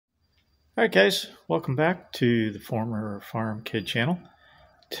All right, guys, welcome back to the former Farm Kid channel.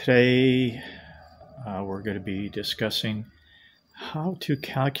 Today, we're going to be discussing how to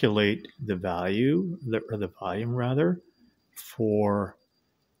calculate the value, or the volume rather, for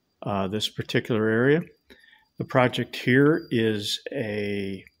this particular area. The project here is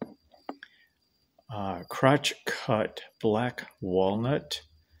a crotch cut black walnut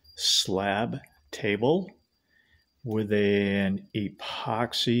slab table with an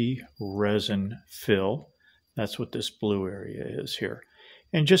epoxy resin fill. That's what this blue area is here.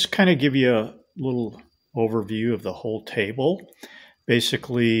 And just kind of give you a little overview of the whole table.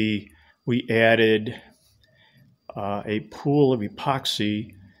 Basically, we added a pool of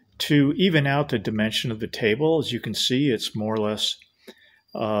epoxy to even out the dimension of the table. As you can see, it's more or less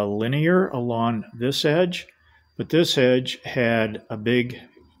linear along this edge, but this edge had a big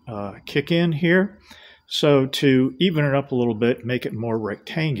kick in here. So to even it up a little bit, make it more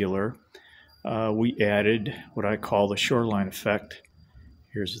rectangular, we added what I call the shoreline effect.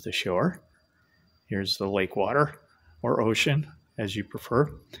 Here's the shore. Here's the lake water or ocean, as you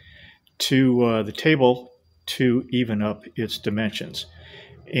prefer, to the table to even up its dimensions.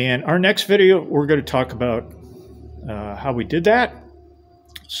 And our next video, we're going to talk about how we did that,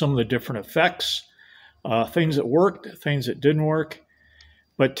 some of the different effects, things that worked, things that didn't work.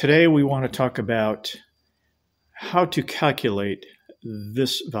 But today we want to talk about how to calculate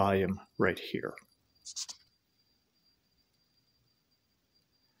this volume right here.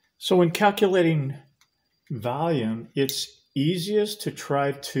 So when calculating volume, it's easiest to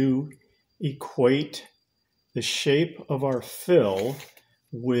try to equate the shape of our fill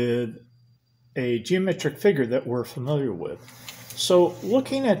with a geometric figure that we're familiar with. So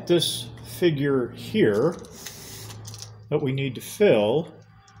looking at this figure here that we need to fill,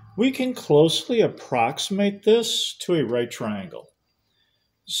 we can closely approximate this to a right triangle.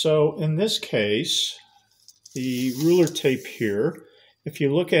 So in this case, the ruler tape here, if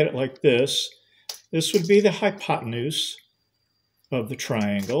you look at it like this would be the hypotenuse of the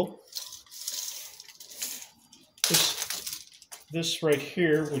triangle. This right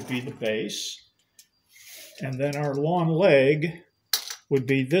here would be the base. And then our long leg would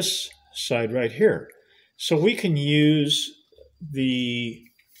be this side right here. So we can use the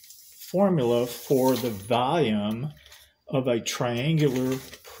formula for the volume of a triangular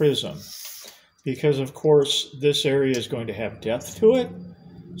prism, because of course this area is going to have depth to it.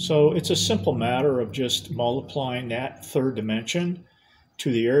 So it's a simple matter of just multiplying that third dimension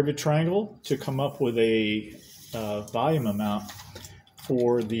to the area of a triangle to come up with a volume amount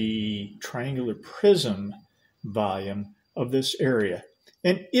for the triangular prism volume of this area.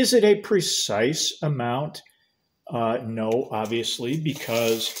 And is it a precise amount? No, obviously,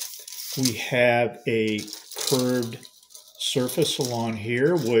 because we have a curved surface along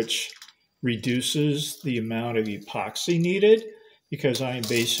here, which reduces the amount of epoxy needed, because I'm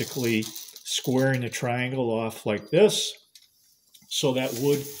basically squaring the triangle off like this. So that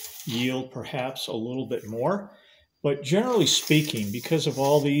would yield perhaps a little bit more. But generally speaking, because of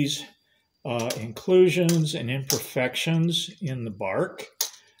all these inclusions and imperfections in the bark,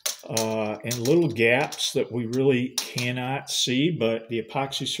 and little gaps that we really cannot see, but the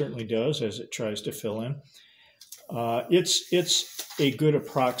epoxy certainly does as it tries to fill in. It's a good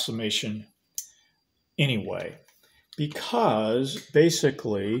approximation anyway, because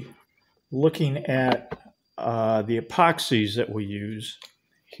basically looking at the epoxies that we use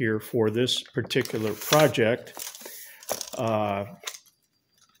here for this particular project,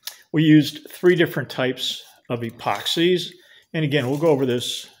 we used 3 different types of epoxies. And again, we'll go over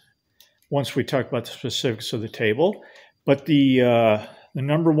this once we talk about the specifics of the table. But the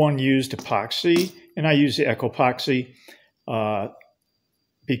number one used epoxy, and I use the epoxy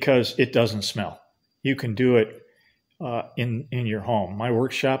because it doesn't smell. You can do it in your home. My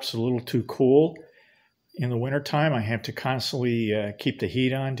workshop's a little too cool in the wintertime. I have to constantly keep the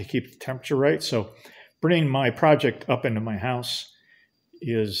heat on to keep the temperature right. So bringing my project up into my house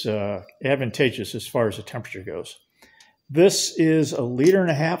is advantageous as far as the temperature goes. This is 1.5 liters,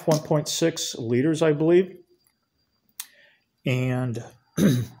 1.6 liters, I believe. And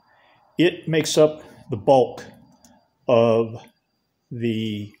it makes up the bulk of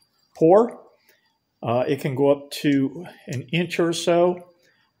the pour. It can go up to 1 inch or so.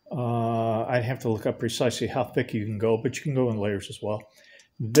 I'd have to look up precisely how thick you can go, but you can go in layers as well.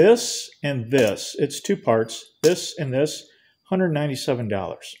 This and this, it's 2 parts, this and this,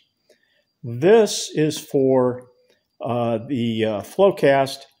 $197. This is for the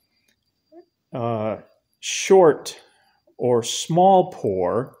Flowcast short or small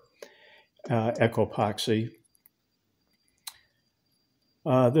pour epoxy.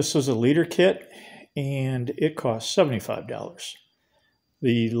 This is a liter kit, and it costs $75.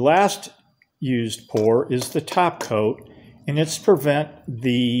 The last used pour is the top coat, and it's to prevent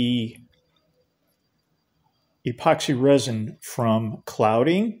the epoxy resin from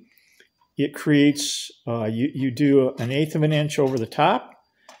clouding. It creates, you do 1/8 of an inch over the top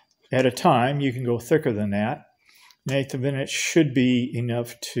at a time. You can go thicker than that. 1/8 of an inch should be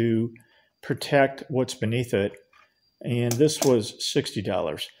enough to protect what's beneath it. And this was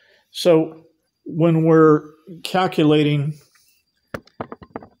 $60. So when we're calculating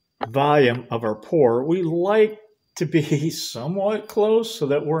volume of our pour, we like to be somewhat close so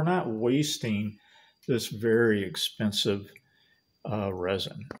that we're not wasting this very expensive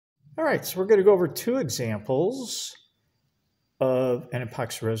resin. All right, so we're going to go over 2 examples of an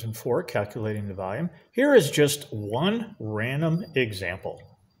epoxy resin for calculating the volume. Here is just one random example.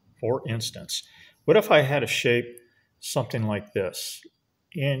 For instance, what if I had a shape something like this?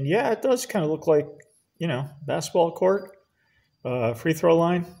 And yeah, it does kind of look like, you know, basketball court, free throw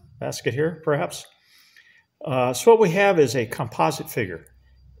line, basket here, perhaps. So what we have is a composite figure,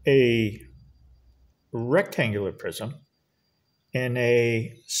 a rectangular prism, and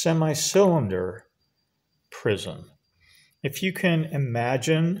a semi-cylinder prism. If you can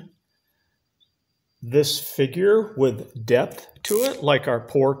imagine this figure with depth to it, like our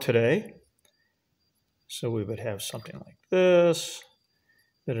pour today. So we would have something like this.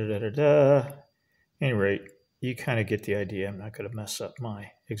 At any rate, you kind of get the idea. I'm not going to mess up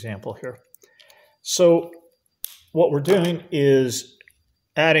my example here. So what we're doing is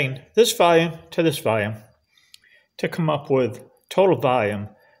adding this volume to this volume to come up with total volume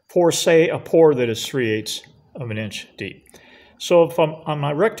for, say, a pour that is 3/8 of an inch deep. So if I'm on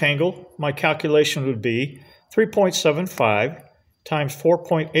my rectangle, my calculation would be 3.75 times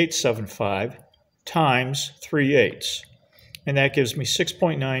 4.875 times 3/8. And that gives me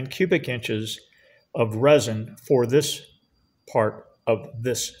 6.9 cubic inches of resin for this part of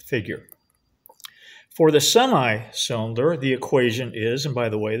this figure. For the semi-cylinder, the equation is, and by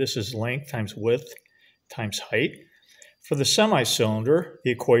the way, this is length times width times height. For the semi-cylinder,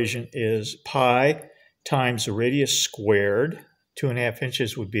 the equation is pi times the radius squared. 2.5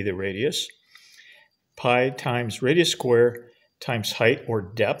 inches would be the radius. Pi times radius squared times height or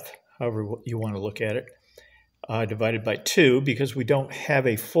depth, however you want to look at it, divided by 2, because we don't have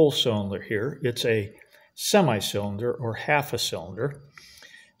a full cylinder here. It's a semi-cylinder or half a cylinder.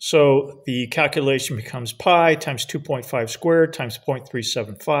 So the calculation becomes pi times 2.5 squared times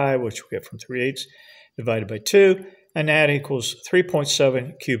 0.375, which we get from 3/8, divided by 2, and that equals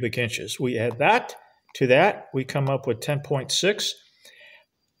 3.7 cubic inches. We add that to that, we come up with 10.6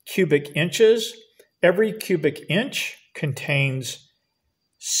 cubic inches. Every cubic inch contains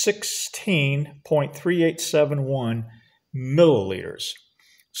 16.3871 milliliters.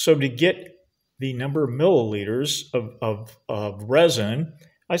 So to get the number of milliliters of resin,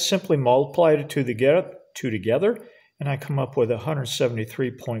 I simply multiply the two together, and I come up with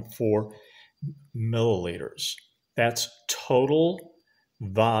 173.4 milliliters. That's total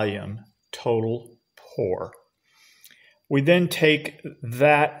volume, total pour. We then take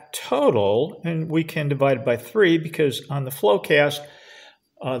that total and we can divide it by 3, because on the flow cast,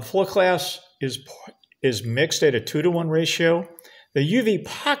 the flow class is mixed at a 2-to-1 ratio. The UV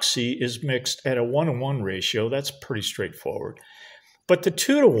epoxy is mixed at a 1-to-1 ratio. That's pretty straightforward. But the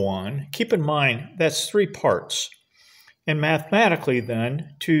 2-to-1, keep in mind, that's 3 parts. And mathematically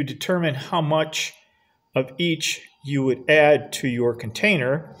then, to determine how much of each you would add to your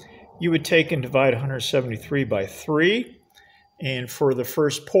container, you would take and divide 173 by 3. And for the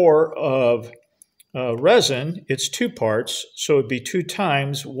first pour of resin, it's 2 parts. So it'd be 2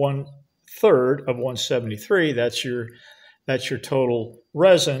 times 1/3 of 173. That's your total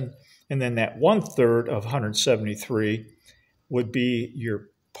resin. And then that 1/3 of 173 would be your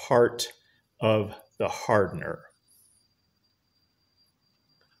part of the hardener.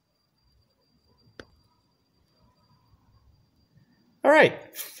 All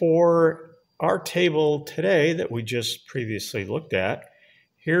right, for our table today that we just previously looked at,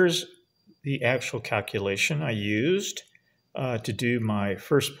 here's the actual calculation I used to do my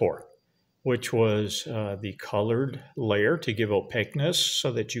first pour, which was the colored layer to give opaqueness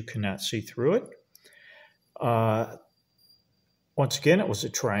so that you cannot see through it. Once again, it was a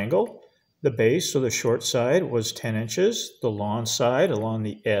triangle. The base, or the short side, was 10 inches. The long side along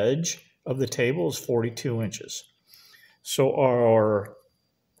the edge of the table is 42 inches. So our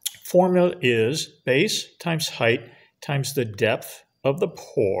formula is base times height times the depth of the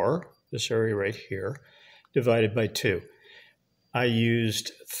pour, this area right here, divided by 2. I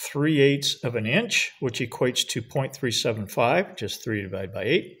used 3/8 of an inch, which equates to 0.375, just 3 divided by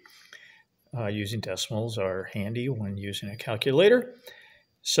 8. Using decimals are handy when using a calculator.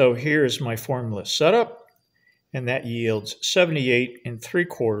 So here's my formula setup, and that yields 78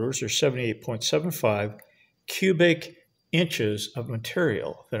 3/4 or 78.75 cubic inches of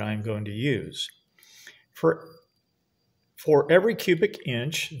material that I'm going to use. For every cubic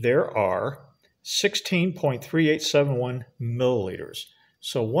inch, there are 16.3871 milliliters.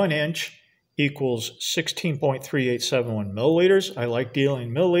 So 1 inch equals 16.3871 milliliters. I like dealing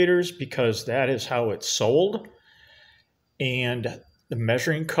in milliliters because that is how it's sold. And the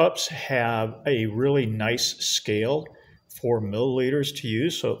measuring cups have a really nice scale for milliliters to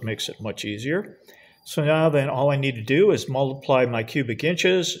use, so it makes it much easier. So now then all I need to do is multiply my cubic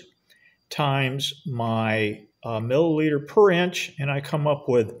inches times my milliliter per inch, and I come up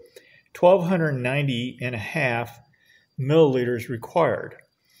with 1,290.5 milliliters required.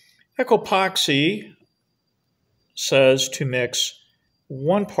 Epoxy says to mix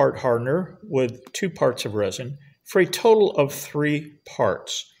 1 part hardener with 2 parts of resin for a total of 3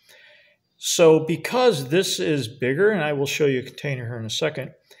 parts. So because this is bigger, and I will show you a container here in a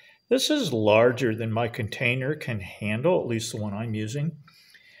second, this is larger than my container can handle, at least the one I'm using.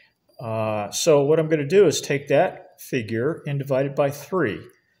 So what I'm going to do is take that figure and divide it by 3.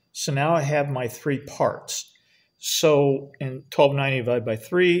 So now I have my 3 parts. So, and 1290 divided by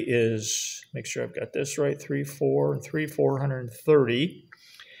 3 is, make sure I've got this right, 3, 4, and 3, 430.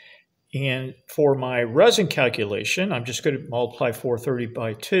 And for my resin calculation, I'm just going to multiply 430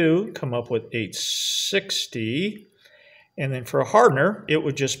 by 2, come up with 860. And then for a hardener, it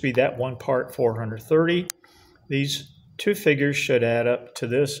would just be that 1 part, 430. These 2 figures should add up to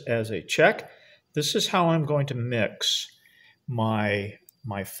this as a check. This is how I'm going to mix my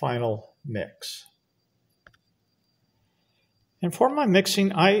final mix. And for my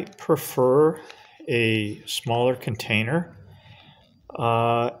mixing, I prefer a smaller container.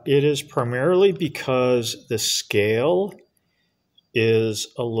 It is primarily because the scale is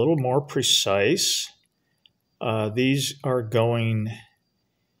a little more precise. These are going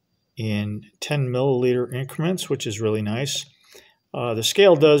in 10 milliliter increments, which is really nice. The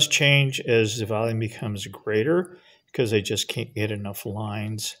scale does change as the volume becomes greater because they just can't get enough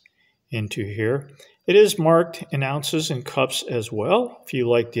lines into here. It is marked in ounces and cups as well, if you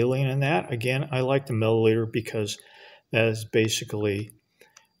like dealing in that. Again, I like the milliliter because that is basically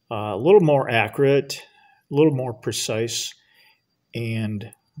a little more accurate, a little more precise,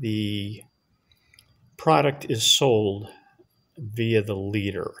 and the product is sold via the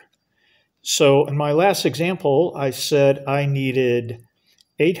liter. So in my last example, I said I needed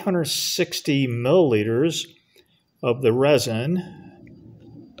 860 milliliters of the resin.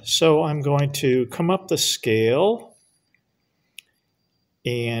 So I'm going to come up the scale,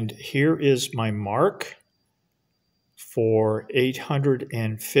 and here is my mark for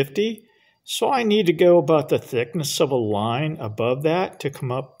 850. So I need to go about the thickness of a line above that to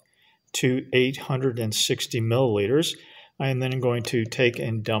come up to 860 milliliters. I am then going to take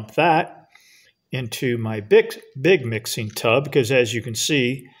and dump that into my big mixing tub, because as you can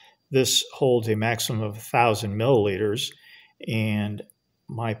see, this holds a maximum of 1,000 milliliters, and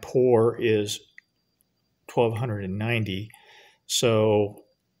my pour is 1,290, so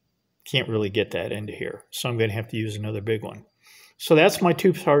can't really get that into here. So I'm going to have to use another big one. So that's my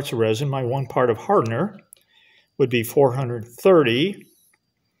 2 parts of resin. My 1 part of hardener would be 430.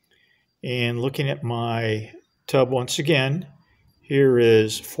 And looking at my tub once again, here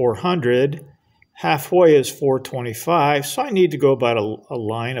is 400. Halfway is 425. So I need to go about a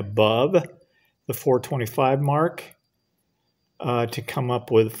line above the 425 mark to come up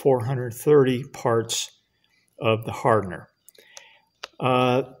with 430 parts of the hardener.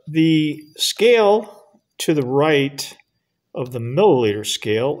 The scale to the right of the milliliter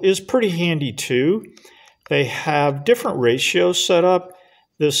scale is pretty handy too. They have different ratios set up.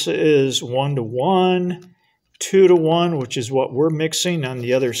 This is 1:1, 2:1, which is what we're mixing. On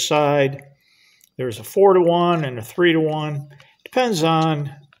the other side, there's a 4:1 and a 3:1. Depends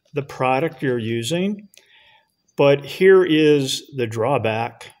on the product you're using. But here is the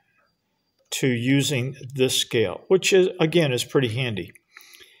drawback to using this scale, which is, again, is pretty handy.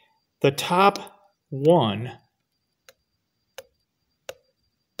 The top one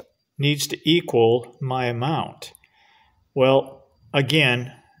needs to equal my amount. Well,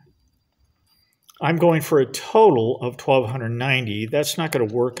 again, I'm going for a total of 1,290. That's not going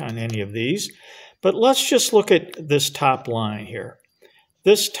to work on any of these. But let's just look at this top line here.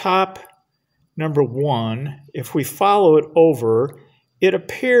 This top number 1, if we follow it over, it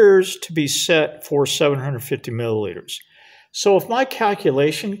appears to be set for 750 milliliters. So if my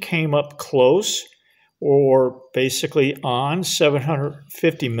calculation came up close or basically on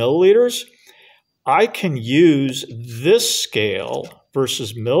 750 milliliters, I can use this scale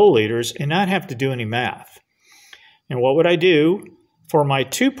versus milliliters and not have to do any math. And what would I do? For my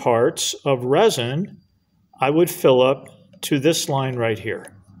 2 parts of resin, I would fill up to this line right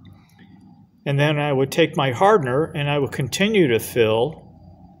here. And then I would take my hardener and I would continue to fill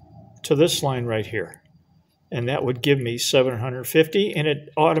to this line right here. And that would give me 750, and it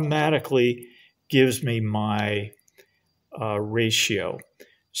automatically gives me my ratio.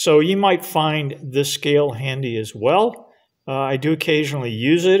 So you might find this scale handy as well. I do occasionally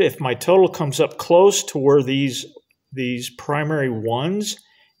use it. If my total comes up close to where these primary ones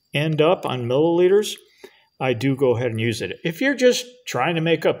end up on milliliters, I do go ahead and use it. If you're just trying to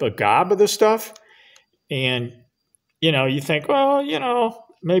make up a gob of the stuff and, you think, well,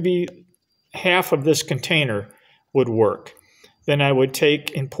 maybe half of this container would work, then I would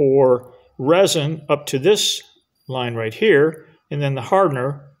take and pour resin up to this line right here, and then the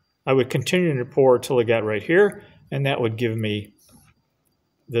hardener, I would continue to pour until it got right here, and that would give me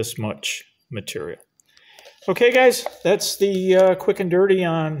this much material. Okay, guys, that's the quick and dirty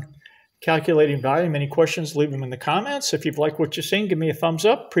on calculating volume. Any questions, leave them in the comments. If you've liked what you've seen, give me a thumbs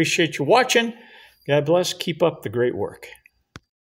up. Appreciate you watching. God bless. Keep up the great work.